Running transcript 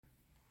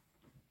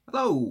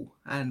Hello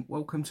and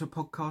welcome to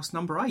podcast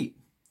number 8.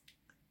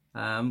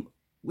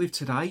 With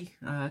today,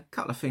 a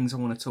couple of things I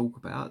want to talk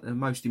about. The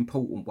most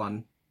important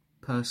one,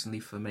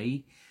 personally for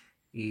me,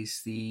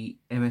 is the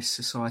MS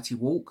Society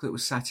walk that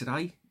was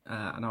Saturday.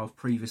 And I've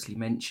previously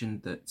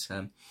mentioned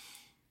that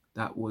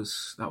that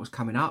was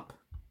coming up.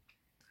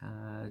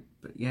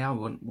 But yeah, I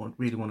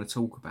really want to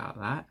talk about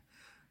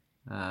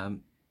that.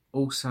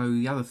 Also,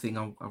 the other thing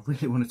I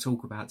really want to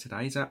talk about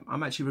today is that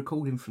I'm actually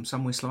recording from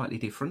somewhere slightly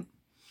different.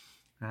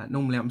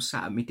 Normally I'm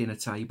sat at my dinner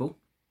table.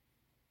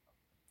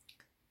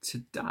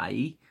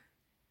 Today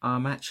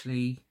I'm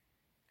actually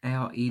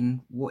out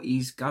in what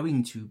is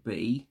going to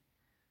be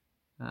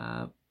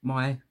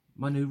my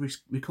new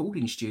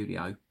recording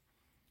studio.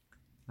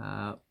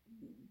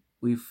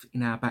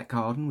 In our back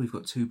garden we've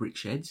got 2 brick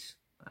sheds.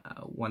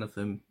 One of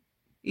them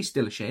is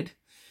still a shed.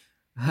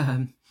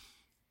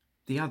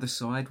 The other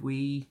side,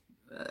 a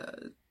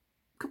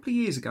couple of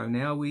years ago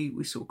now,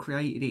 we sort of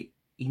created it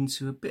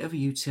into a bit of a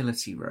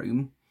utility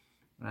room.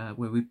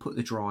 Where we put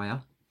the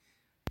dryer,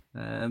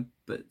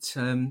 but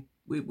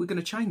we're going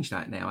to change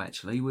that now.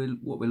 Actually,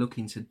 what we're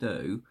looking to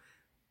do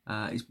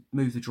is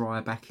move the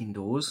dryer back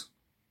indoors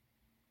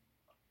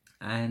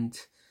and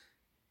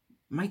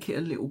make it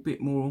a little bit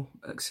more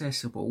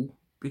accessible,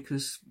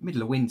 because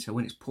middle of winter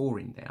when it's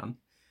pouring down,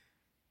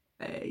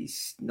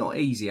 it's not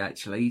easy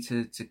actually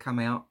to come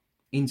out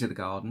into the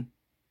garden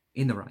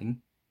in the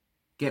rain,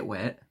 get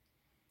wet,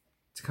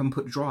 to come and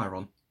put the dryer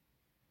on.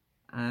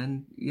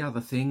 And the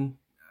other thing,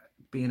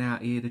 being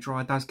out here, the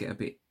dryer does get a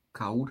bit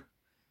cold,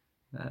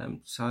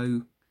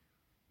 so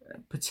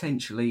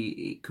potentially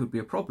it could be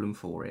a problem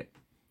for it.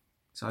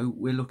 So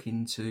we're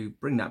looking to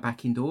bring that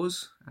back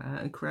indoors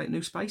and create a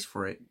new space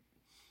for it,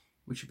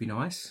 which would be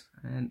nice.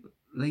 And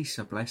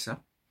Lisa, bless her,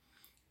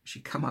 she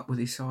come up with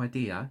this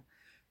idea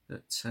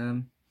that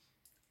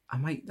I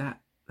make that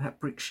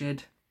brick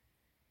shed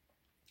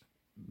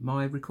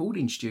my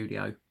recording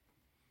studio,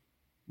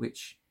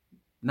 which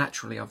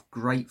naturally I've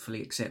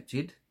gratefully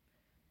accepted.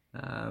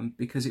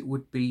 Because it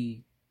would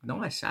be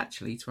nice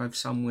actually to have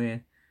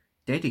somewhere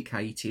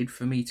dedicated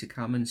for me to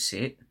come and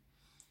sit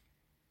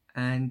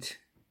and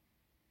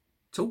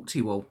talk to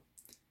you all.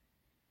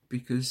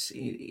 Because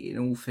in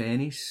all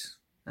fairness,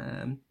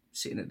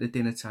 sitting at the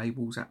dinner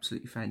table is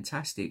absolutely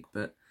fantastic,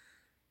 but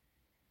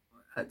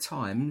at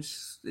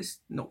times it's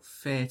not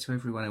fair to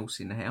everyone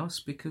else in the house,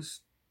 because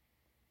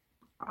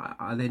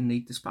I then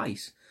need the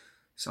space.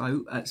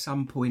 So at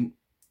some point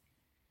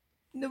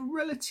in the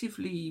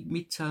relatively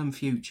mid-term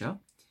future,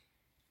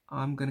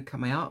 I'm going to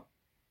come out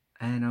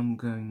and I'm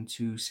going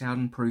to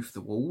soundproof the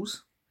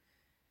walls,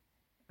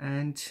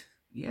 and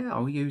yeah,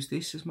 I'll use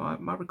this as my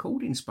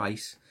recording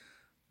space.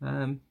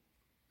 As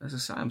I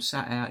say, I'm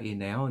sat out here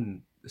now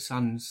and the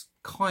sun's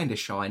kind of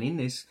shining.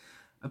 There's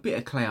a bit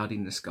of cloud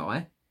in the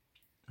sky,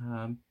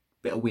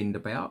 bit of wind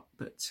about,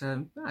 but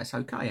it's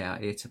okay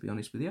out here, to be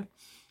honest with you.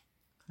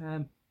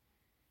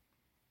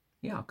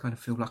 Yeah, I kind of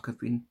feel like I've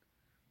been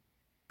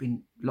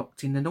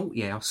locked in the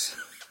naughty house.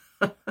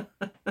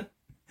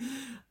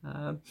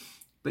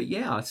 But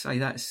yeah, I'd say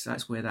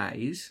that's where that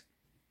is.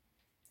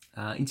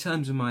 In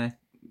terms of my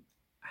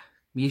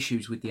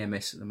issues with the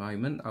MS at the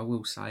moment, I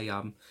will say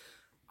I'm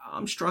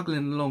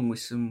struggling along with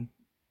some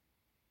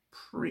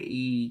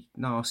pretty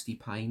nasty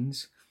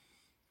pains.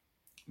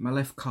 My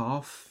left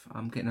calf,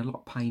 I'm getting a lot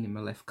of pain in my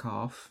left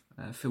calf.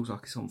 Feels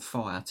like it's on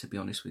fire, to be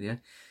honest with you,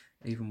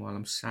 even while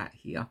I'm sat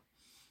here.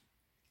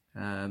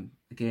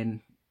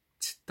 Again,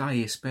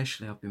 today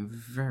especially, I've been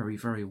very,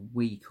 very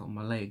weak on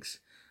my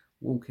legs.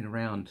 Walking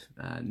around,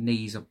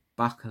 knees are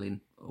buckling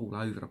all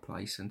over the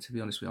place, and to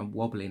be honest with you, I'm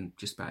wobbling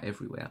just about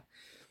everywhere.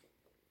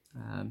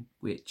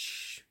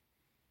 Which,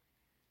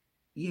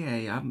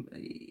 yeah,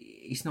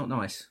 it's not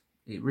nice.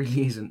 It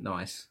really isn't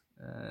nice.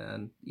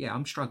 And yeah,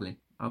 I'm struggling.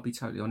 I'll be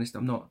totally honest.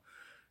 I'm not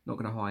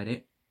going to hide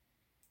it.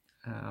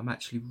 I'm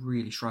actually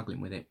really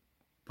struggling with it,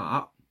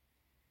 but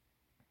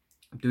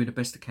I'm doing the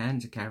best I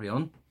can to carry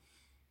on.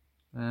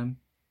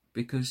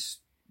 Because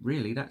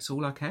really that's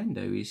all I can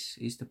do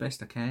is the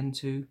best I can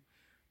to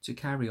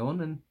carry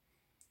on and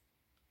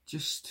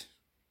just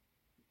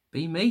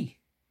be me.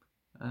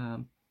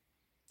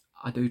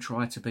 I do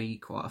try to be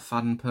quite a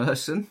fun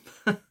person,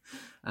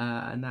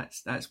 and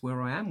that's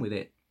where I am with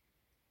it.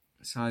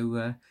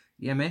 So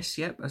the MS,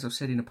 yep, as I've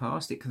said in the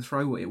past, it can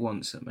throw what it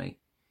wants at me,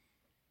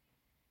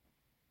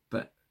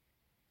 but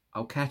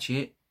I'll catch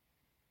it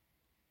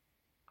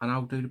and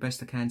I'll do the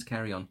best I can to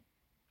carry on.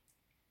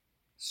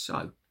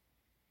 So,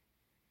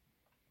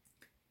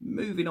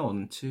 moving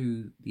on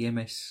to the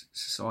MS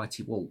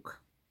Society walk.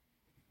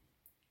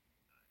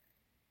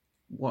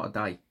 What a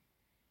day.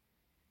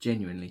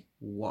 Genuinely,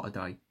 what a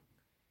day.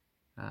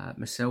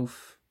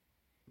 Myself,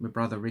 my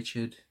brother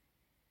Richard,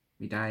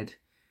 my dad,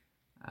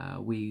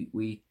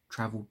 we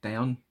travelled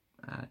down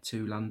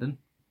to London.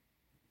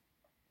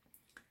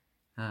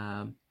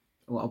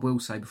 What I will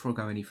say before I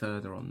go any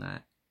further on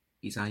that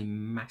is a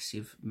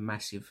massive,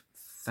 massive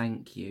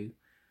thank you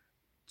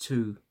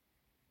to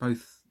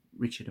both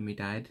Richard and my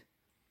dad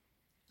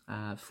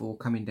for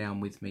coming down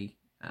with me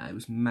It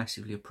was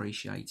massively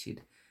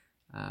appreciated.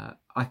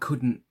 I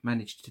couldn't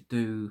manage to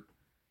do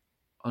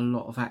a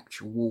lot of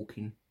actual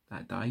walking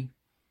that day.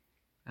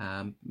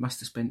 Must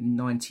have spent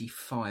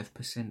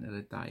 95% of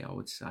the day, I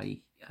would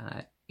say,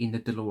 in the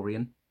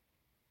DeLorean,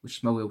 which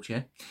is my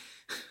wheelchair.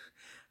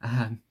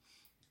 And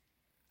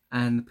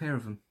the pair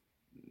of them,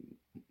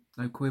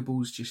 no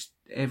quibbles, just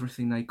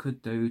everything they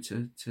could do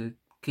to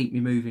keep me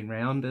moving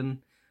round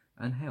and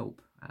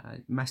help.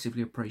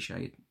 Massively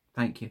appreciated.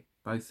 Thank you,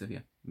 both of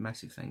you.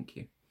 Massive thank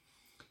you.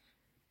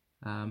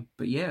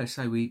 But yeah,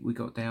 so we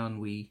got down,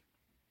 we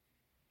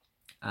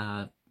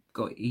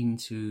got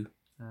into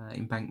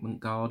Embankment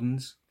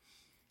Gardens.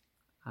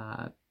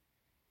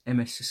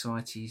 MS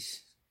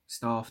Society's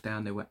staff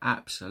down there were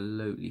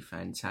absolutely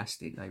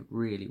fantastic. They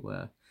really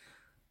were.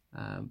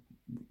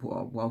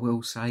 What I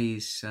will say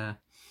is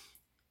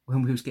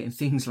when we was getting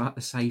things like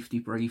the safety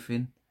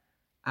briefing,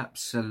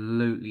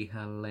 absolutely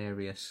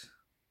hilarious.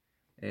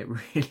 It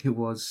really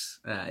was.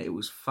 It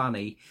was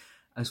funny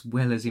as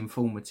well as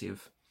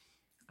informative.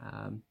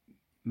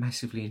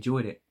 Massively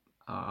enjoyed it.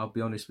 I'll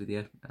be honest with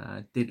you.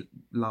 Did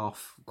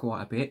laugh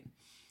quite a bit.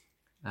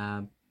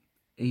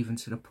 Even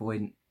to the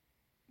point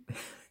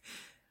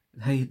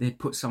they'd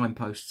put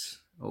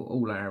signposts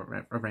all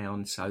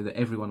around so that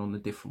everyone on the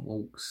different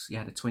walks, you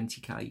had a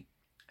 20k,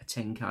 a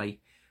 10k,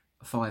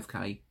 a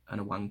 5k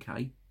and a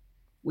 1k.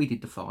 We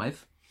did the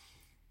 5.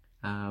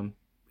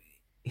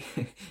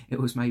 It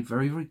was made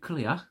very, very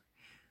clear.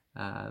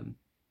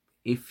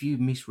 If you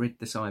misread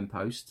the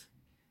signpost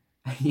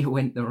and you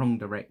went the wrong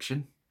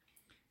direction,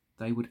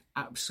 they would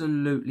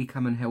absolutely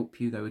come and help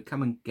you. They would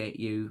come and get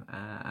you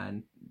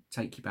and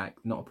take you back,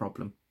 not a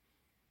problem.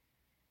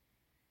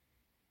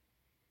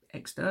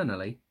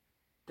 Externally,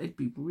 they'd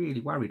be really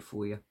worried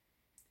for you.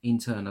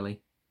 Internally,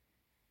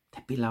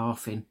 they'd be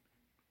laughing,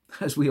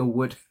 as we all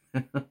would.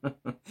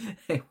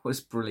 It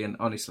was brilliant,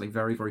 honestly,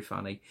 very, very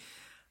funny.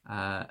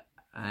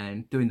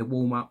 And doing the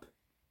warm-up,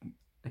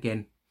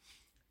 again,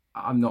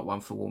 I'm not one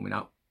for warming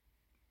up.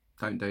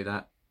 Don't do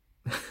that.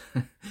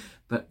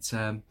 But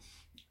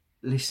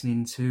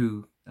listening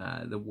to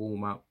the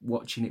warm-up,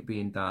 watching it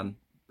being done,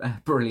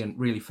 brilliant,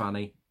 really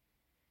funny.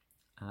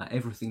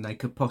 Everything they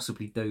could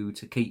possibly do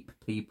to keep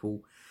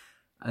people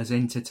as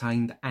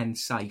entertained and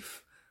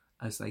safe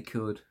as they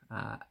could.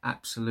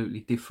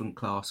 Absolutely different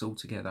class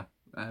altogether.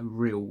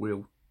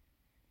 Real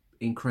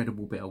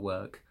incredible bit of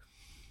work.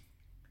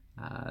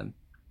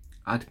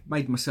 I'd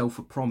made myself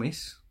a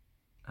promise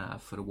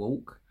for the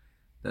walk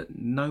that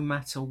no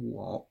matter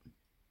what,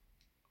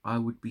 I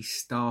would be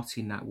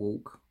starting that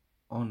walk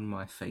on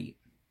my feet.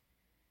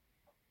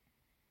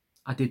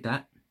 I did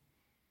that.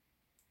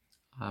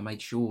 I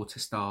made sure to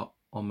start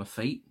on my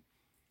feet.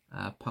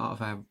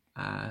 Part of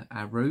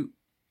our route,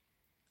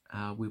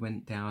 we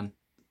went down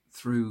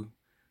through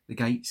the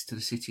gates to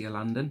the City of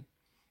London.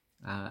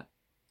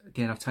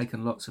 Again, I've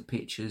taken lots of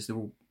pictures. They're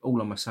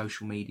all on my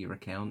social media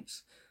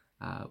accounts,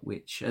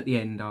 which at the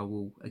end I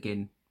will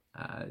again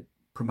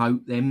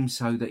promote them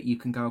so that you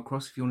can go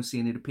across if you want to see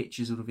any of the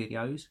pictures or the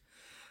videos.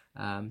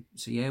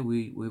 So yeah,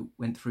 we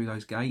went through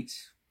those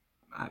gates.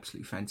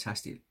 Absolutely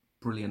fantastic,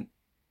 brilliant.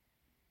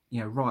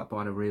 You know, right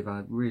by the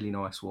river, really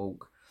nice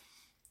walk.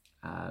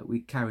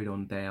 We carried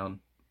on down,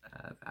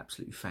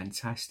 absolutely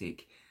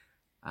fantastic.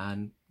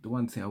 And the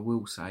one thing I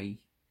will say,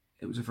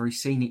 it was a very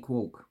scenic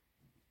walk.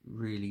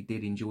 Really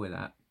did enjoy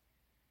that.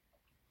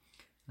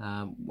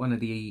 One of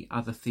the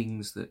other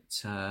things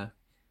that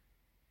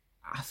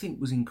I think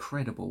was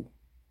incredible,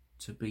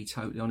 to be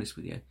totally honest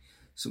with you,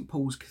 St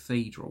Paul's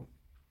Cathedral.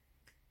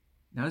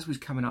 Now, as we was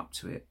coming up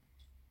to it,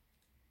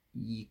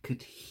 you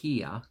could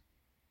hear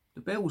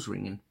the bells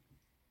ringing.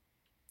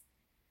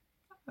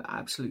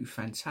 Absolutely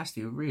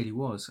fantastic, it really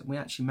was. And we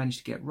actually managed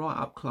to get right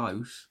up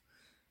close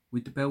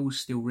with the bells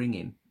still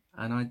ringing.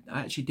 And I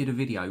actually did a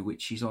video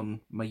which is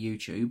on my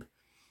YouTube,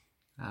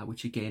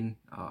 which again,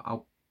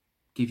 I'll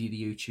give you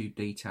the YouTube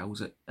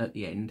details at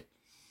the end.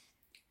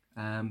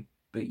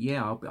 But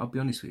yeah, I'll be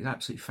honest with you,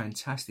 absolutely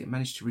fantastic. I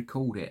managed to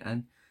record it,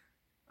 and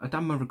I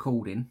done my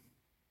recording,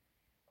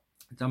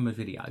 I done my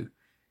video,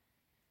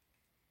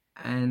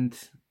 and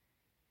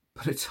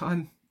by the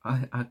time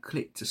I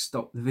clicked to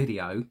stop the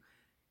video,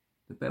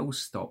 the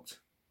bells stopped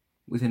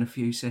within a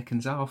few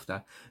seconds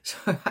after. So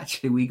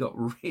actually we got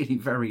really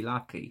very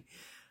lucky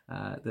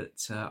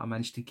that I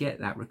managed to get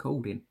that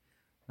recording.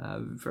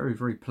 Very,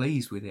 very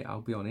pleased with it,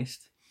 I'll be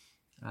honest.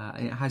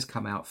 And it has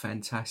come out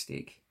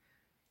fantastic.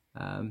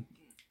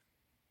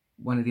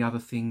 One of the other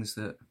things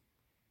that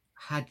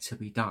had to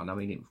be done, I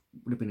mean, it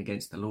would have been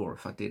against the law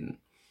if I didn't.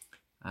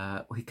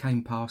 We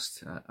came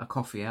past a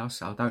coffee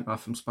house. I don't know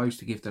if I'm supposed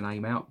to give the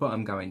name out, but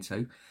I'm going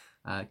to.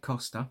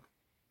 Costa.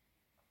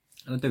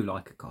 And I do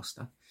like a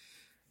Costa.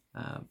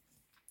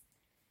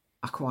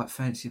 I quite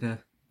fancied a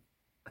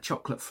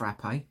chocolate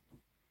frappe.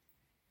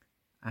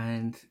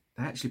 And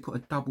they actually put a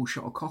double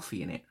shot of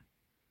coffee in it.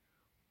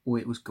 Oh,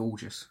 it was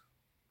gorgeous.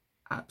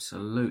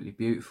 Absolutely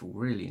beautiful.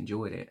 Really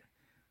enjoyed it.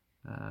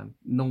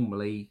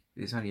 Normally,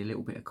 there's only a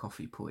little bit of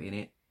coffee put in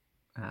it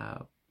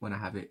when I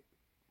have it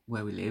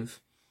where we live.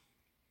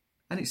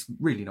 and it's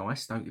really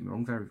nice, don't get me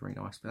wrong, very, very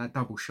nice, but that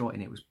double shot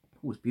in it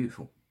was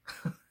beautiful.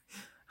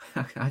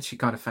 I actually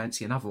kind of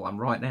fancy another one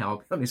right now, I'll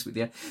be honest with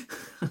you.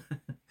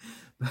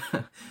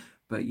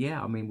 but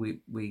yeah, I mean,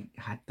 we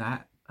had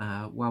that.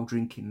 While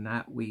drinking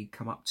that, we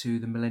come up to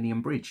the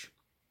Millennium Bridge,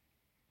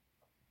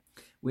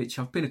 which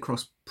I've been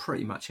across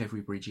pretty much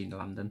every bridge in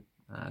London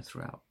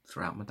throughout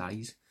my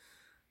days.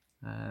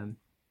 And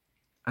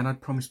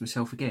I'd promised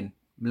myself again,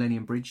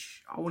 Millennium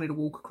Bridge, I wanted to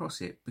walk across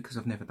it because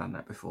I've never done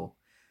that before.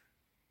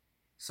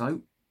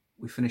 So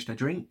we finished our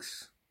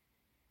drinks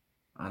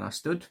and I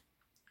stood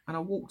and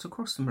I walked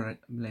across the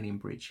Millennium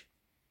Bridge.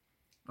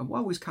 And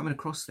while we was coming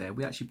across there,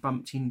 we actually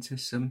bumped into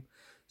some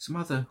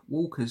other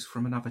walkers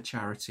from another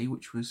charity,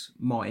 which was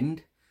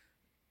Mind.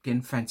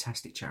 Again,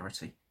 fantastic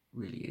charity,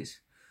 really is.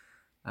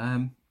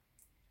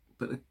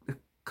 But the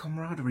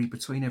camaraderie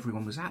between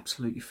everyone was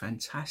absolutely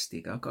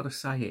fantastic. I've got to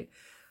say it.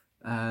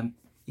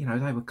 You know,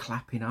 they were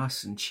clapping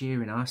us and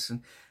cheering us.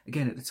 And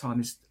again, at the time,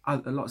 there's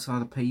lots of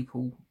other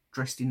people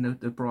dressed in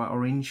the bright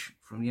orange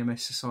from the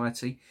MS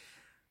Society.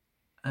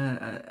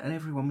 And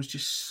everyone was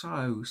just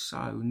so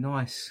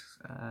nice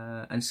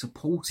and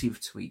supportive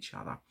to each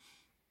other.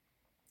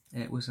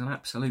 It was an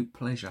absolute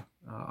pleasure.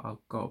 I've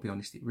got to be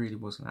honest, it really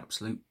was an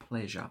absolute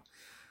pleasure.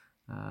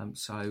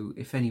 So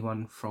if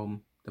anyone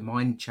from the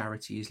Mind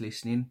charity is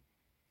listening,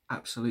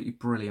 absolutely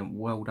brilliant.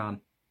 Well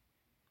done.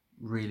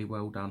 Really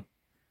well done.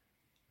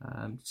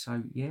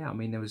 So yeah, I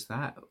mean, there was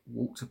that.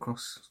 Walked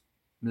across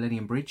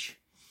Millennium Bridge.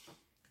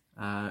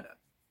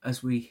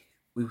 As we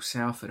were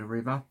south of the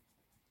river,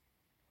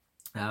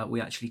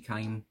 we actually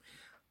came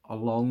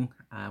along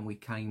and we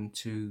came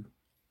to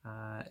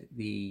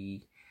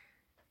the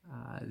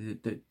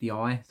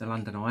Eye, the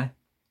London Eye,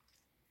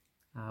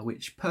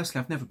 which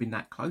personally I've never been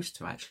that close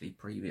to actually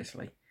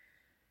previously.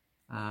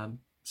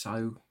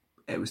 So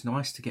it was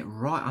nice to get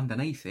right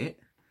underneath it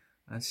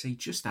and see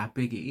just how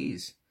big it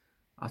is.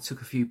 I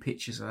took a few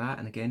pictures of that,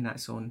 and again,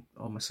 that's on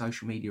my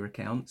social media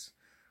accounts.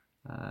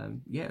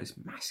 Yeah, it was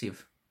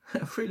massive.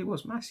 It really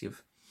was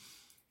massive.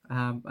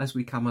 As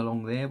we come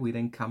along there, we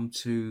then come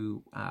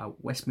to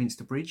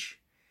Westminster Bridge,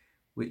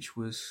 which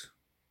was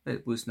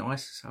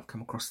nice. I've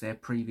come across there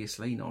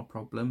previously, not a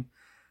problem.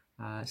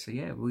 So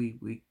yeah,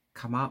 we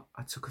come up.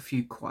 I took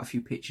quite a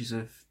few pictures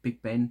of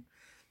Big Ben,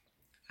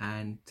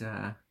 and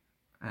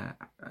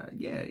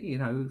yeah, you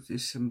know,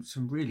 there's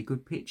some really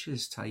good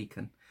pictures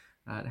taken.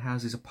 The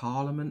Houses of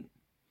Parliament,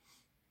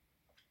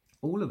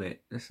 all of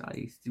it. Let's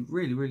say it's a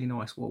really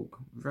nice walk.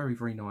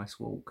 Very nice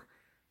walk.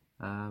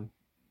 I'll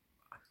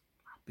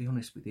be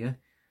honest with you,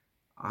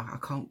 I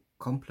can't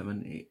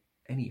compliment it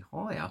any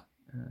higher.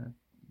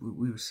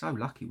 We were so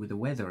lucky with the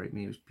weather. I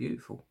mean, it was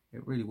beautiful.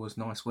 It really was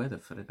nice weather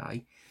for the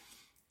day.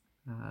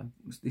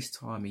 This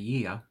time of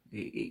year,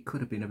 it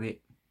could have been a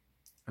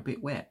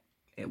bit wet.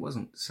 It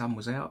wasn't. The sun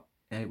was out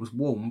and it was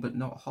warm but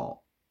not hot,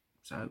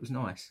 so it was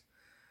nice.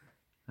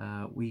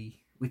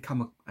 We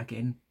come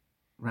again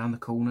round the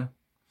corner,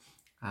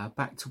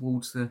 back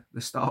towards the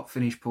start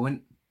finish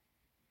point,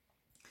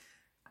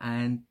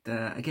 and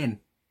again,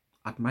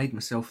 I'd made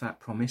myself that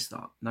promise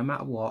that no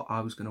matter what, I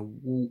was going to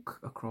walk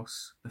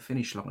across the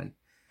finish line.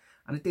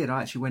 And I did.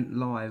 I actually went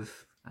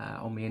live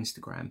on my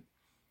Instagram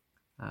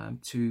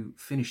to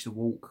finish the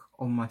walk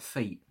on my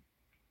feet.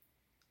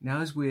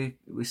 Now, as we're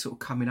sort of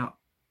coming up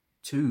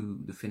to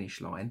the finish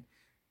line,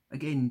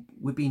 again,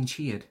 we're being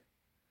cheered.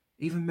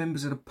 Even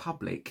members of the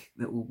public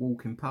that were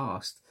walking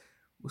past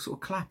were sort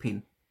of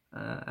clapping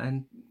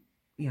and,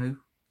 you know,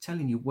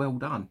 telling you well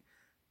done.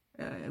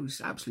 It was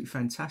absolutely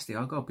fantastic.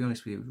 I've got to be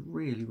honest with you, it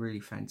was really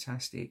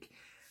fantastic.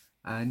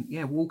 And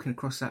yeah, walking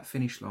across that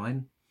finish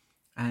line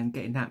and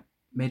getting that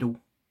medal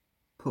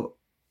put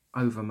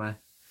over my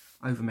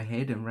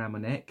head and around my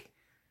neck.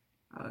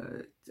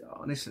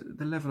 Honestly,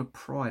 the level of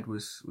pride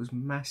was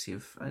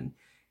massive. And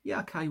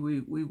yeah, okay,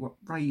 we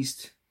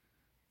raised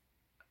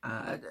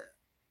a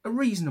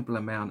reasonable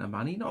amount of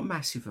money, not a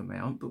massive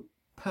amount, but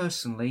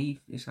personally,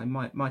 so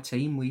my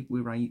team, we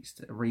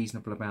raised a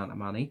reasonable amount of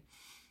money.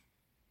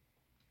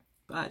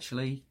 But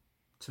actually,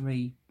 to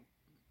me,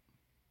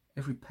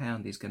 every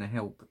pound is going to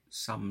help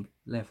some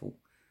level.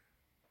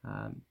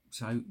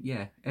 So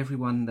yeah,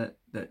 everyone that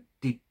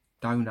did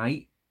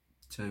donate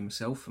to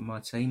myself and my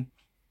team,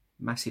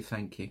 massive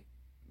thank you.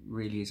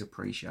 Really is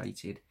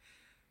appreciated.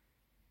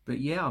 But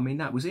yeah, I mean,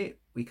 that was it.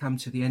 We come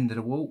to the end of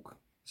the walk.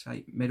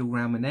 Say, medal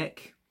round my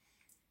neck.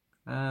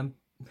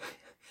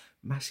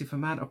 Massive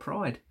amount of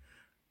pride.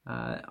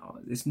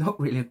 There's not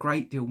really a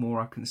great deal more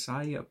I can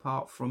say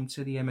apart from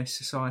to the MS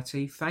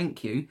Society,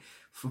 thank you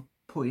for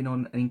putting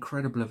on an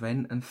incredible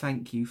event, and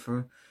thank you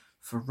for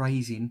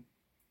raising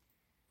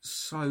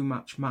so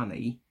much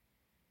money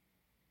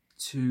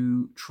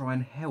to try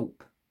and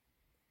help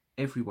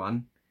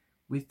everyone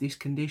with this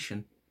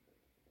condition.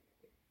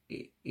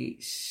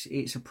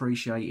 It's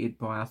appreciated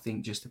by, I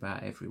think, just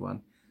about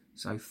everyone.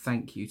 So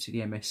thank you to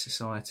the MS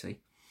Society.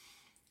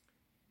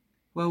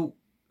 Well,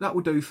 that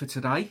will do for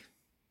today.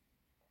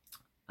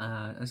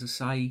 As I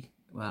say,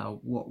 well,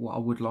 what I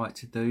would like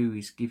to do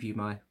is give you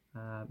my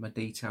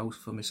details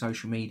for my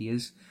social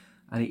medias.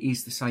 And it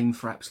is the same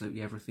for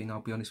absolutely everything.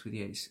 I'll be honest with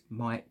you. It's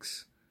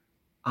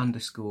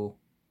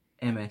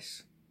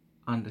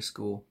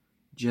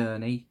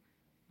Mikes_MS_journey.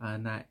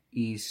 And that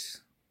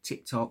is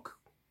TikTok.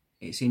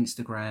 It's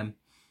Instagram,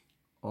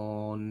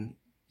 on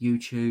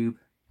YouTube.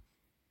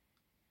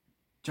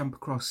 Jump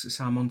across,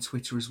 so I'm on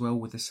Twitter as well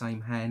with the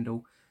same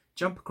handle.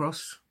 Jump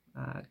across,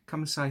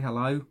 come and say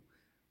hello,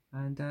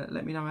 and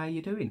let me know how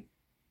you're doing.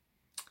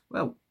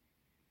 Well,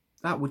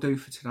 that will do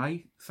for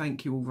today.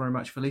 Thank you all very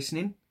much for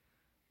listening,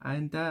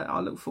 and I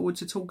look forward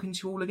to talking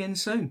to you all again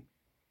soon.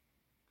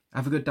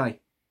 Have a good day.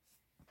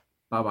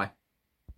 Bye-bye.